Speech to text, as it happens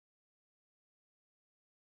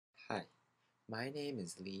Hi, my name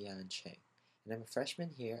is Leon Cheng, and I'm a freshman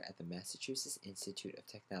here at the Massachusetts Institute of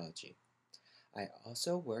Technology. I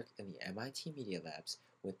also work in the MIT Media Labs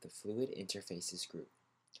with the Fluid Interfaces group.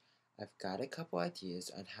 I've got a couple ideas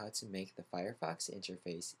on how to make the Firefox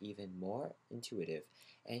interface even more intuitive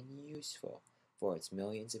and useful for its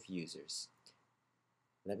millions of users.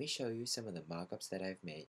 Let me show you some of the mockups that I've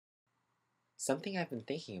made. Something I've been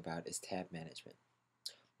thinking about is tab management.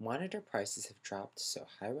 Monitor prices have dropped, so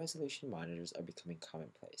high-resolution monitors are becoming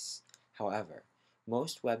commonplace. However,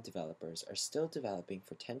 most web developers are still developing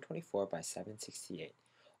for 1024 by 768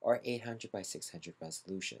 or 800 by 600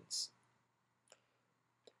 resolutions.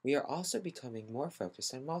 We are also becoming more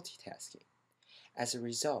focused on multitasking. As a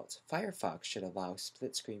result, Firefox should allow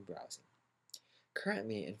split-screen browsing.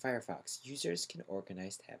 Currently in Firefox, users can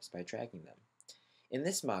organize tabs by dragging them. In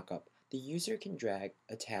this mockup, the user can drag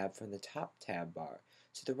a tab from the top tab bar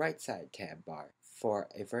to the right side tab bar for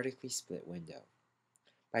a vertically split window.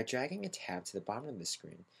 By dragging a tab to the bottom of the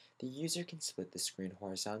screen, the user can split the screen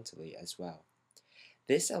horizontally as well.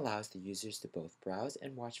 This allows the users to both browse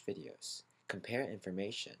and watch videos, compare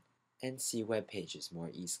information, and see web pages more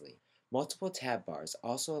easily. Multiple tab bars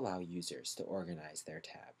also allow users to organize their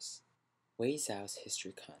tabs. Wei Zhao's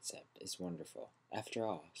history concept is wonderful. After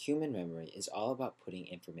all, human memory is all about putting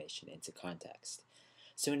information into context.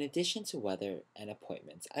 So in addition to weather and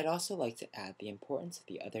appointments, I'd also like to add the importance of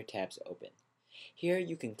the other tabs open. Here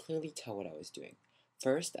you can clearly tell what I was doing.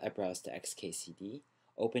 First, I browsed to XKCD,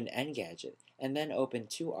 opened Engadget, and then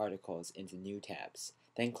opened two articles into new tabs,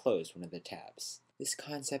 then closed one of the tabs. This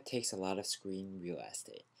concept takes a lot of screen real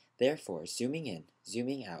estate. Therefore, zooming in,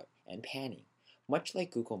 zooming out, and panning, much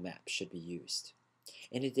like Google Maps, should be used.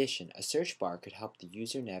 In addition, a search bar could help the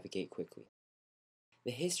user navigate quickly.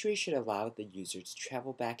 The history should allow the user to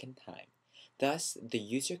travel back in time. Thus, the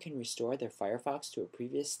user can restore their Firefox to a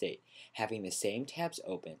previous state, having the same tabs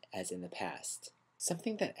open as in the past.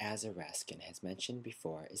 Something that Azza Raskin has mentioned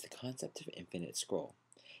before is the concept of infinite scroll.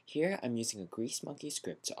 Here, I'm using a Grease Monkey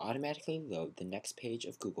script to automatically load the next page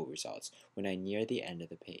of Google results when I near the end of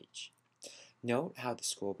the page. Note how the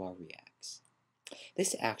scroll bar reacts.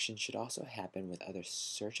 This action should also happen with other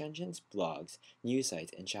search engines, blogs, news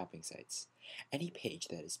sites, and shopping sites. Any page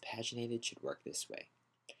that is paginated should work this way.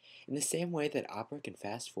 In the same way that Opera can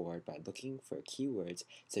fast forward by looking for keywords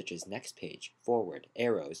such as next page, forward,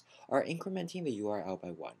 arrows, or incrementing the URL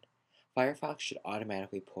by 1, Firefox should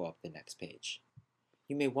automatically pull up the next page.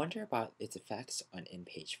 You may wonder about its effects on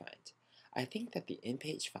in-page find. I think that the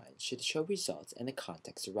in-page find should show results and the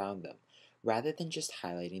context around them, rather than just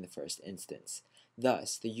highlighting the first instance.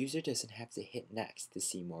 Thus, the user doesn't have to hit next to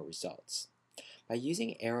see more results. By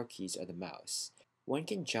using arrow keys or the mouse, one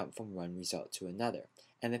can jump from one result to another,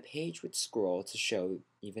 and the page would scroll to show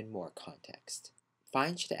even more context.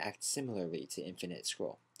 Find should act similarly to infinite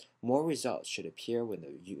scroll. More results should appear when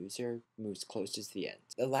the user moves closer to the end.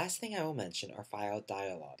 The last thing I will mention are file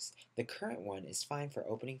dialogues. The current one is fine for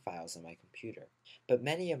opening files on my computer, but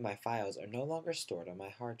many of my files are no longer stored on my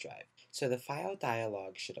hard drive, so the file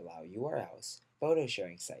dialog should allow URLs, photo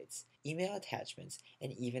sharing sites, email attachments,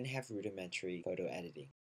 and even have rudimentary photo editing.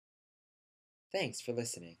 Thanks for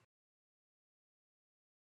listening.